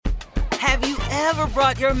Have you ever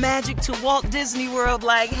brought your magic to Walt Disney World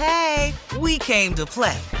like, hey, we came to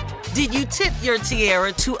play? Did you tip your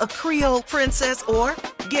tiara to a Creole princess or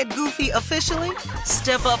get goofy officially?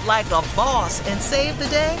 Step up like a boss and save the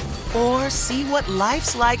day? Or see what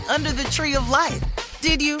life's like under the tree of life?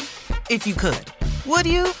 Did you? If you could. Would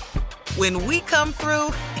you? When we come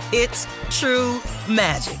through, it's true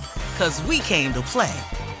magic. 'Cause we came to play.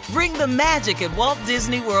 Bring the magic at Walt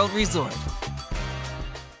Disney World Resort.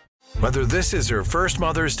 Whether this is her first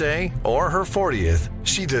Mother's Day or her 40th,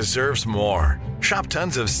 she deserves more. Shop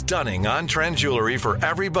tons of stunning on-trend jewelry for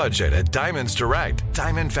every budget at Diamonds Direct.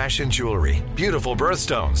 Diamond fashion jewelry, beautiful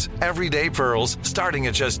birthstones, everyday pearls starting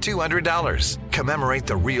at just $200. Commemorate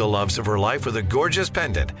the real loves of her life with a gorgeous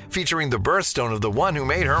pendant featuring the birthstone of the one who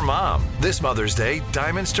made her mom. This Mother's Day,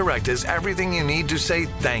 Diamonds Direct is everything you need to say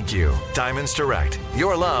thank you. Diamonds Direct,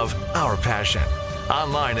 your love, our passion.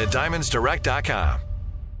 Online at diamondsdirect.com.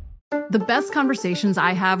 The best conversations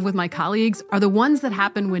I have with my colleagues are the ones that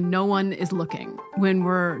happen when no one is looking, when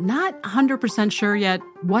we're not 100% sure yet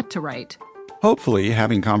what to write. Hopefully,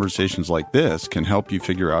 having conversations like this can help you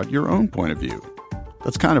figure out your own point of view.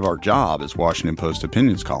 That's kind of our job as Washington Post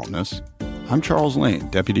opinions columnists. I'm Charles Lane,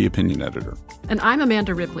 Deputy Opinion Editor. And I'm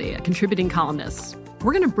Amanda Ripley, a contributing columnist.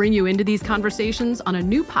 We're going to bring you into these conversations on a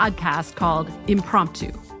new podcast called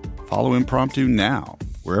Impromptu. Follow Impromptu now,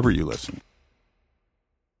 wherever you listen.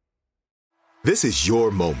 This is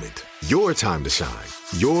your moment, your time to shine,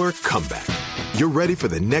 your comeback. You're ready for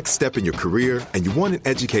the next step in your career, and you want an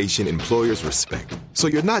education employers respect. So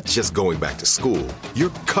you're not just going back to school,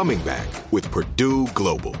 you're coming back with Purdue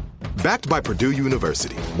Global. Backed by Purdue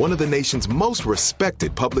University, one of the nation's most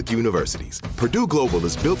respected public universities, Purdue Global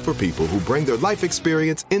is built for people who bring their life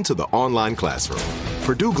experience into the online classroom.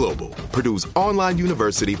 Purdue Global, Purdue's online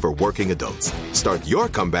university for working adults. Start your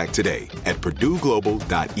comeback today at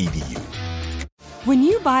purdueglobal.edu. When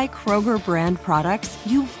you buy Kroger brand products,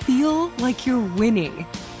 you feel like you're winning.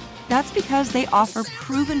 That's because they offer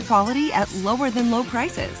proven quality at lower than low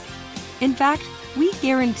prices. In fact, we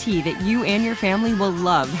guarantee that you and your family will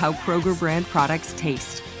love how Kroger brand products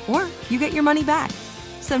taste, or you get your money back.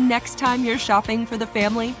 So next time you're shopping for the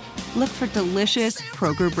family, look for delicious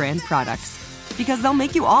Kroger brand products, because they'll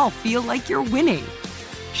make you all feel like you're winning.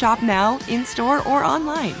 Shop now, in-store, or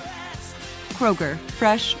online. Kroger,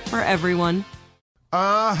 fresh for everyone.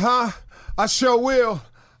 I sure will.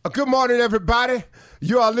 Good morning, everybody.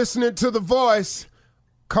 You are listening to The Voice.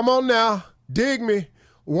 Come on now, dig me.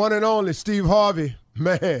 One and only Steve Harvey.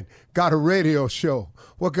 Man, got a radio show.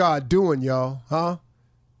 What God doing, y'all, huh?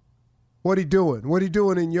 What he doing? What he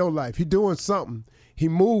doing in your life? He doing something. He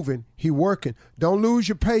moving. He working. Don't lose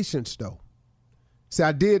your patience, though. See,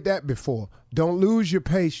 I did that before. Don't lose your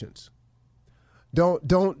patience.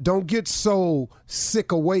 Don't get so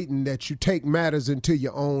sick of waiting that you take matters into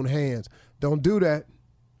your own hands. Don't do that.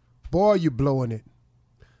 Boy, you're blowing it.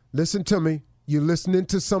 Listen to me. You're listening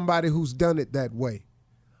to somebody who's done it that way.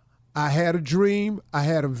 I had a dream. I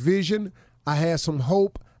had a vision. I had some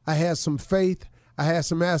hope. I had some faith. I had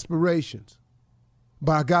some aspirations.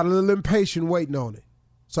 But I got a little impatient waiting on it.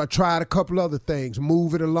 So I tried a couple other things,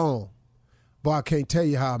 move it along. Boy, I can't tell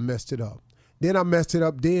you how I messed it up. Then I messed it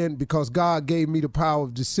up then because God gave me the power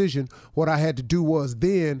of decision. What I had to do was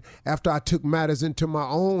then, after I took matters into my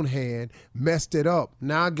own hand, messed it up.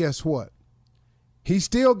 Now guess what? He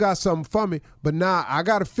still got something for me, but now I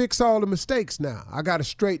got to fix all the mistakes now. I got to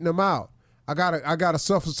straighten them out. I got to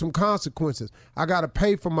suffer some consequences. I got to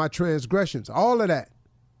pay for my transgressions. All of that.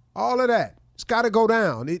 It's got to go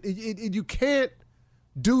down. You can't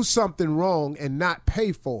do something wrong and not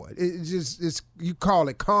pay for it. It's you call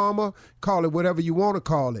it karma, call it whatever you want to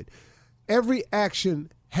call it. Every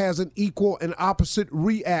action has an equal and opposite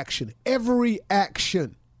reaction. Every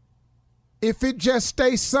action. If it just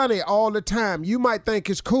stays sunny all the time, you might think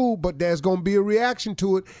it's cool, but there's going to be a reaction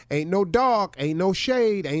to it. Ain't no dark, ain't no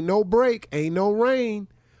shade, ain't no break, ain't no rain.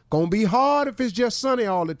 Going to be hard if it's just sunny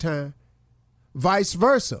all the time. Vice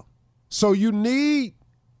versa. So you need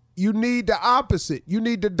the opposite. You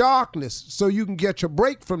need the darkness so you can get your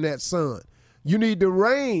break from that sun. You need the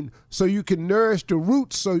rain so you can nourish the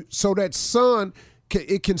roots so that sun,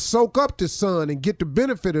 it can soak up the sun and get the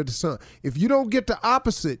benefit of the sun. If you don't get the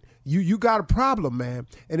opposite, you got a problem, man.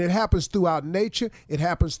 And it happens throughout nature. It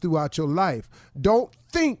happens throughout your life. Don't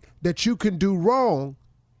think that you can do wrong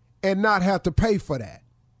and not have to pay for that.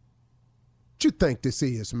 What you think this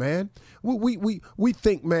is, man? We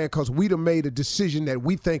think, man, because we done made a decision that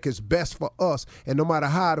we think is best for us, and no matter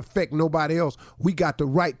how it affect nobody else, we got the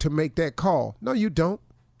right to make that call. No, you don't.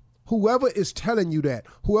 Whoever is telling you that,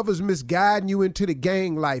 whoever's misguiding you into the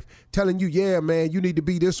gang life, telling you, yeah, man, you need to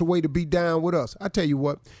be this way to be down with us. I tell you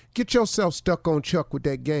what, get yourself stuck on Chuck with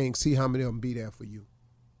that gang, see how many of them be there for you.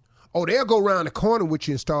 Oh, they'll go around the corner with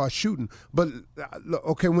you and start shooting. But,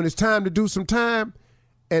 okay, when it's time to do some time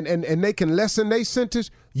and they can lessen their sentence,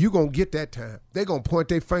 you going to get that time. They going to point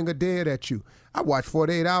their finger dead at you. I watch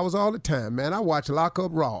 48 Hours all the time, man. I watch Lock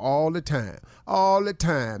Up Raw all the time. All the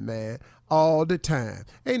time, man. All the time.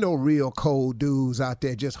 Ain't no real cold dudes out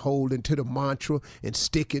there just holding to the mantra and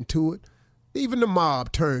sticking to it. Even the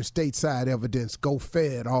mob turns stateside evidence, go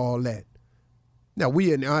fed, all that. Now,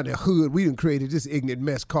 we in the hood, we done created this ignorant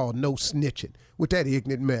mess called no snitching. With that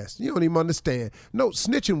ignorant mess, you don't even understand. No,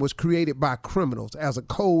 snitching was created by criminals as a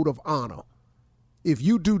code of honor. If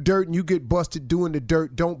you do dirt and you get busted doing the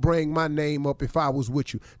dirt, don't bring my name up if I was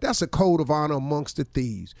with you. That's a code of honor amongst the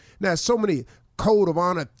thieves. Now, so many code of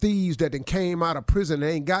honor thieves that done came out of prison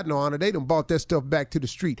and ain't got no honor, they done bought that stuff back to the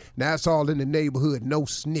street. Now it's all in the neighborhood, no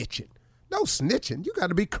snitching. No snitching, you got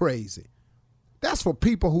to be crazy. That's for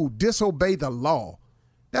people who disobey the law.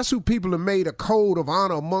 That's who people have made a code of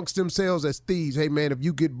honor amongst themselves as thieves. Hey, man, if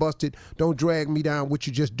you get busted, don't drag me down with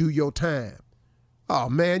you, just do your time. Oh,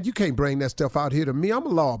 man, you can't bring that stuff out here to me. I'm a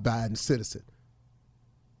law-abiding citizen.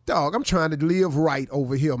 Dog, I'm trying to live right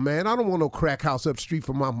over here, man. I don't want no crack house up the street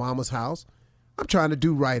from my mama's house. I'm trying to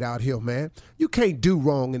do right out here, man. You can't do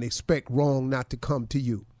wrong and expect wrong not to come to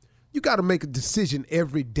you. You got to make a decision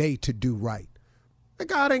every day to do right. And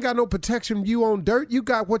God ain't got no protection from you on dirt. You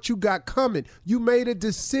got what you got coming. You made a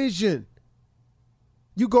decision.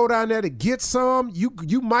 You go down there to get some,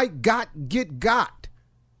 you might get got.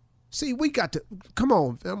 See, we got to, come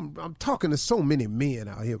on, I'm talking to so many men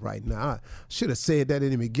out here right now. I should have said that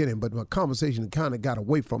in the beginning, but my conversation kind of got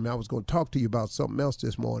away from me. I was going to talk to you about something else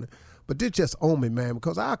this morning. But this just on me, man,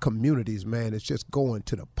 because our communities, man, is just going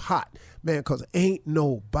to the pot, man, because ain't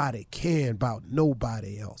nobody caring about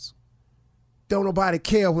nobody else. Don't nobody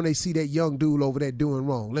care when they see that young dude over there doing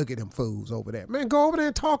wrong. Look at them fools over there. Man, go over there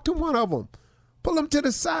and talk to one of them. Pull them to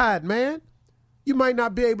the side, man. You might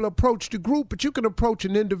not be able to approach the group, but you can approach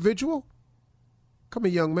an individual. Come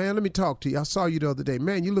here, young man, let me talk to you. I saw you the other day.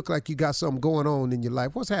 Man, you look like you got something going on in your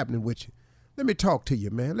life. What's happening with you? Let me talk to you,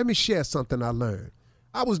 man. Let me share something I learned.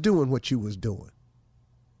 I was doing what you was doing.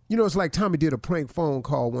 You know, it's like Tommy did a prank phone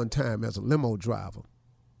call one time as a limo driver.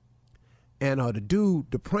 And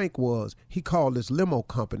the prank was, he called this limo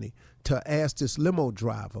company to ask this limo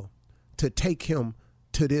driver to take him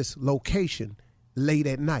to this location late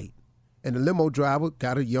at night. And the limo driver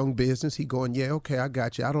got a young business. He going, yeah, okay, I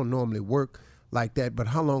got you. I don't normally work like that, but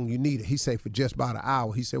how long you need it? He said for just about an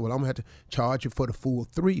hour. He said, well, I'm going to have to charge you for the full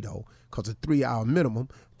 3, though, because a 3-hour minimum.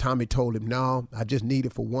 Tommy told him, no, I just need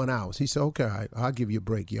it for 1 hour. He said, okay, all right, I'll give you a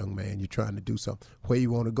break, young man. You're trying to do something. Where you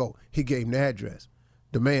want to go? He gave him the address.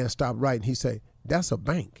 The man stopped writing. He said, that's a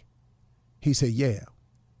bank. He said, yeah.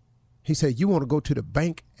 He said, you want to go to the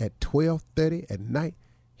bank at 12:30 at night?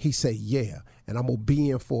 He said, yeah, and I'm going to be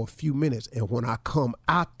in for a few minutes, and when I come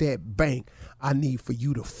out that bank, I need for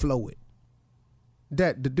you to flow it.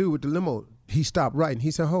 The dude with the limo, he stopped writing.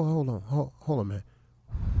 He said, hold on, man.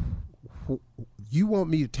 You want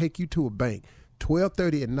me to take you to a bank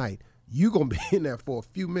 12:30 at night, you going to be in there for a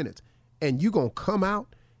few minutes, and you going to come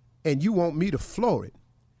out, and you want me to floor it?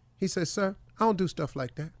 He said, sir, I don't do stuff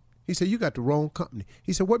like that. He said, you got the wrong company.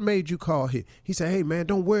 He said, what made you call here? He said, hey, man,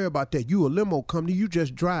 don't worry about that. You a limo company. You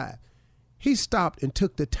just drive. He stopped and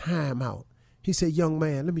took the time out. He said, young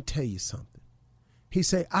man, let me tell you something. He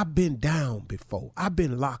said, I've been down before. I've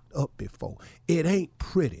been locked up before. It ain't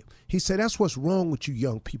pretty. He said, that's what's wrong with you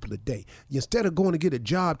young people today. Instead of going to get a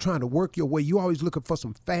job trying to work your way, you always looking for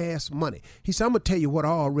some fast money. He said, I'm going to tell you what I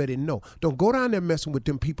already know. Don't go down there messing with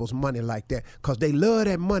them people's money like that, because they love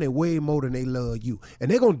that money way more than they love you. And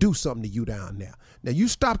they're going to do something to you down there. Now, you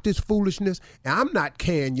stop this foolishness, and I'm not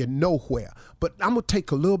carrying you nowhere, but I'm going to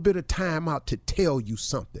take a little bit of time out to tell you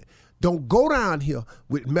something. Don't go down here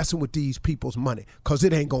with messing with these people's money, because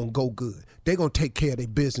it ain't going to go good. They're going to take care of their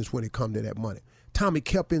business when it comes to that money. Tommy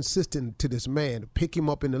kept insisting to this man to pick him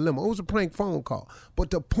up in the limo. It was a prank phone call. But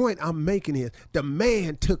the point I'm making is the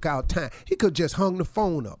man took out time. He could just hung the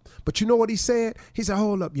phone up. But you know what he said? He said,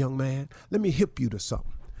 hold up, young man. Let me hip you to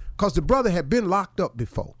something. Because the brother had been locked up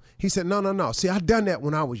before. He said, no. See, I done that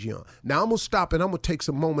when I was young. Now I'm going to stop and I'm going to take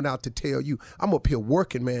some moment out to tell you, I'm up here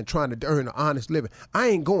working, man, trying to earn an honest living. I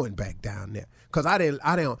ain't going back down there. Because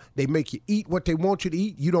they make you eat what they want you to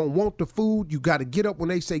eat. You don't want the food. You got to get up when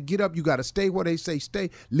they say get up. You got to stay where they say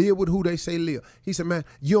stay. Live with who they say live. He said, man,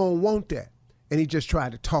 you don't want that. And he just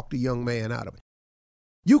tried to talk the young man out of it.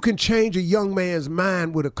 You can change a young man's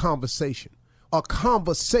mind with a conversation. a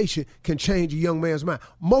conversation can change a young man's mind.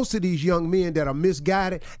 Most of these young men that are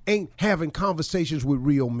misguided ain't having conversations with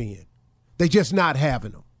real men. They just not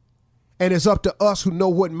having them. And it's up to us who know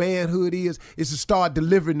what manhood is to start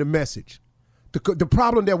delivering the message. The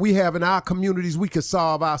problem that we have in our communities, we can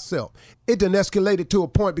solve ourselves. It done escalated to a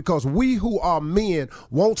point because we who are men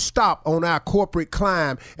won't stop on our corporate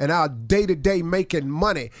climb and our day-to-day making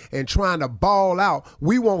money and trying to ball out.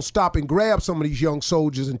 We won't stop and grab some of these young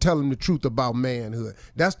soldiers and tell them the truth about manhood.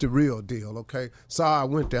 That's the real deal, okay? Sorry I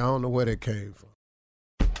went there. I don't know where that came from.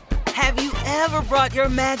 Have you ever brought your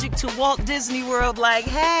magic to Walt Disney World like,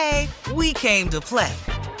 hey, we came to play?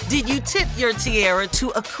 Did you tip your tiara to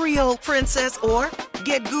a Creole princess or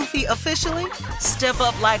get goofy officially? Step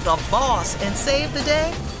up like a boss and save the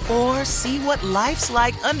day? Or see what life's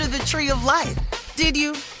like under the tree of life? Did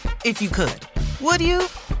you? If you could. Would you?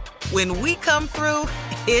 When we come through,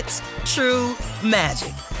 it's true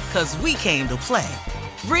magic. 'Cause we came to play.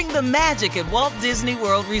 Bring the magic at Walt Disney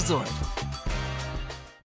World Resort.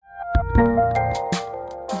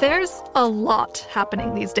 There's a lot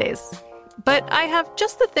happening these days. But I have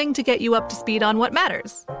just the thing to get you up to speed on what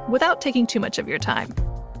matters, without taking too much of your time.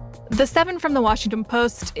 The 7 from the Washington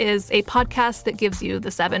Post is a podcast that gives you the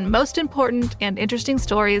 7 most important and interesting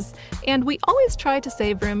stories, and we always try to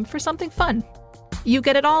save room for something fun. You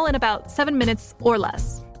get it all in about 7 minutes or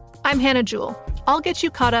less. I'm Hannah Jewell. I'll get you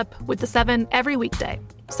caught up with the 7 every weekday.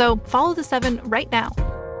 So follow the 7 right now.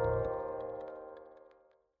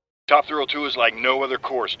 Top Thrill 2 is like no other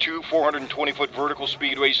course. 2 420-foot vertical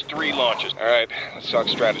speedways, 3 launches. All right, let's talk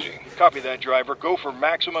strategy. Copy that, driver. Go for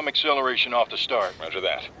maximum acceleration off the start. Roger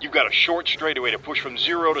that. You've got a short straightaway to push from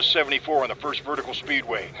 0 to 74 on the first vertical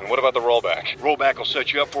speedway. And what about the rollback? Rollback will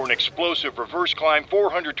set you up for an explosive reverse climb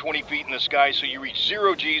 420 feet in the sky so you reach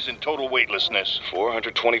 0 G's in total weightlessness.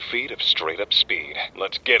 420 feet of straight-up speed.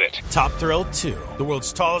 Let's get it. Top Thrill 2, the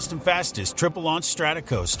world's tallest and fastest triple-launch strata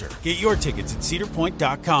coaster. Get your tickets at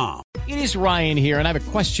cedarpoint.com. It is Ryan here, and I have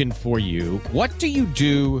a question for you. What do you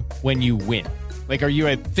do when you win? Like, are you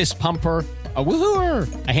a fist pumper, a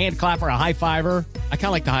woohooer, a hand clapper, a high fiver? I kind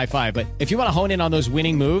of like the high five, but if you want to hone in on those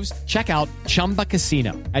winning moves, check out Chumba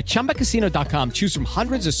Casino. At ChumbaCasino.com, choose from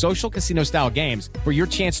hundreds of social casino-style games for your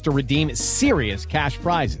chance to redeem serious cash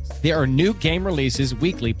prizes. There are new game releases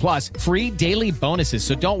weekly, plus free daily bonuses,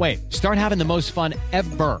 so don't wait. Start having the most fun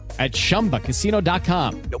ever at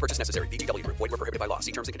ChumbaCasino.com. No purchase necessary. VGW Group. Void where prohibited by law.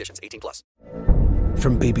 See terms and conditions. 18+.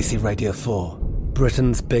 From BBC Radio 4,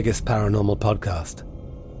 Britain's biggest paranormal podcast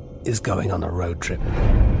is going on a road trip.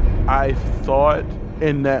 I thought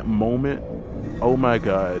in that moment, oh my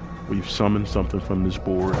God, we've summoned something from this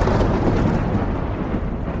board.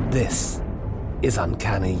 This is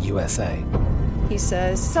Uncanny USA. He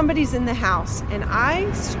says, somebody's in the house, and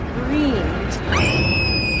I screamed.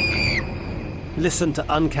 Listen to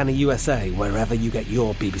Uncanny USA wherever you get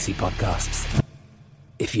your BBC podcasts,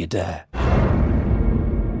 if you dare.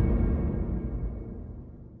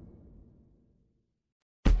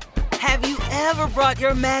 Have you ever brought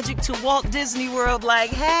your magic to Walt Disney World like,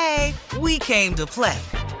 hey, we came to play?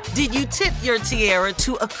 Did you tip your tiara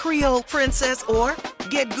to a Creole princess or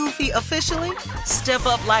get goofy officially? Step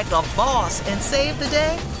up like a boss and save the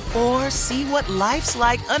day? Or see what life's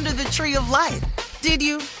like under the tree of life? Did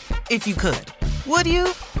you? If you could. Would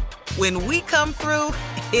you? When we come through,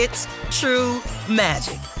 it's true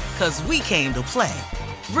magic. 'Cause we came to play.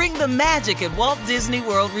 Bring the magic at Walt Disney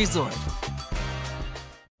World Resort.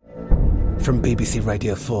 From BBC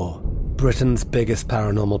Radio 4, Britain's biggest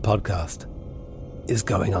paranormal podcast is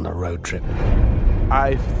going on a road trip.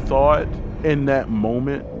 I thought in that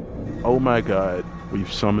moment, oh my God,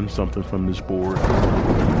 we've summoned something from this board.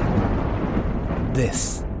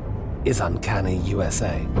 This is Uncanny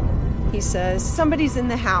USA. He says, somebody's in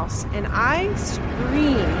the house, and I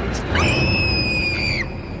screamed.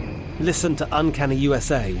 Listen to Uncanny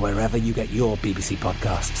USA wherever you get your BBC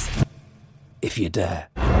podcasts, if you dare.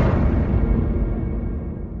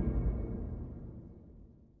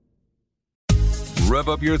 Rev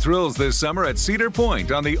up your thrills this summer at Cedar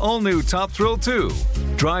Point on the all-new Top Thrill 2.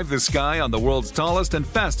 Drive the sky on the world's tallest and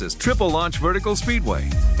fastest triple-launch vertical speedway.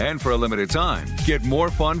 And for a limited time, get more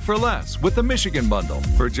fun for less with the Michigan Bundle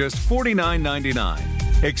for just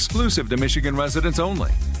 $49.99. Exclusive to Michigan residents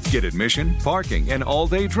only. Get admission, parking, and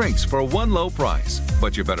all-day drinks for one low price.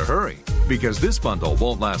 But you better hurry, because this bundle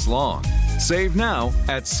won't last long. Save now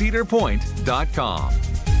at cedarpoint.com.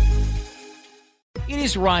 It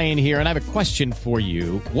is Ryan here, and I have a question for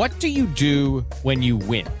you. What do you do when you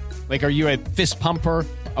win? Like, are you a fist pumper,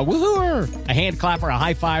 a woohooer, a hand clapper, a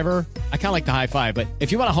high fiver? I kind of like the high five, but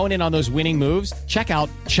if you want to hone in on those winning moves, check out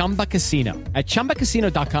Chumba Casino. At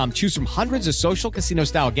ChumbaCasino.com, choose from hundreds of social casino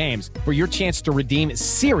style games for your chance to redeem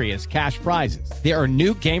serious cash prizes. There are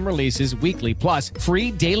new game releases weekly, plus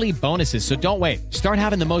free daily bonuses. So don't wait. Start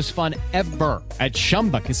having the most fun ever at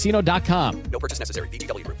ChumbaCasino.com. No purchase necessary.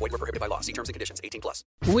 VGW Group. Void where prohibited by law. See terms and conditions. 18+.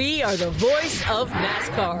 We are the voice of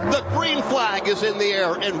NASCAR. The green flag is in the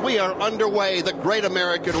air, and we are underway. The Great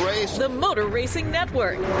American Race. The Motor Racing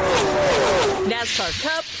Network. NASCAR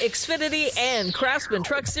Cup, Xfinity, and Craftsman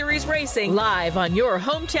Truck Series Racing live on your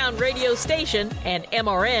hometown radio station and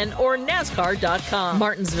MRN or NASCAR.com.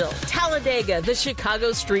 Martinsville, Talladega, the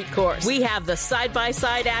Chicago Street Course. We have the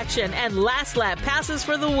side-by-side action and last lap passes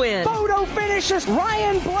for the win. Photo finishes.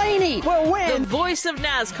 Ryan Blaney will win. The voice of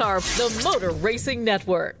NASCAR, the Motor Racing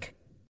Network.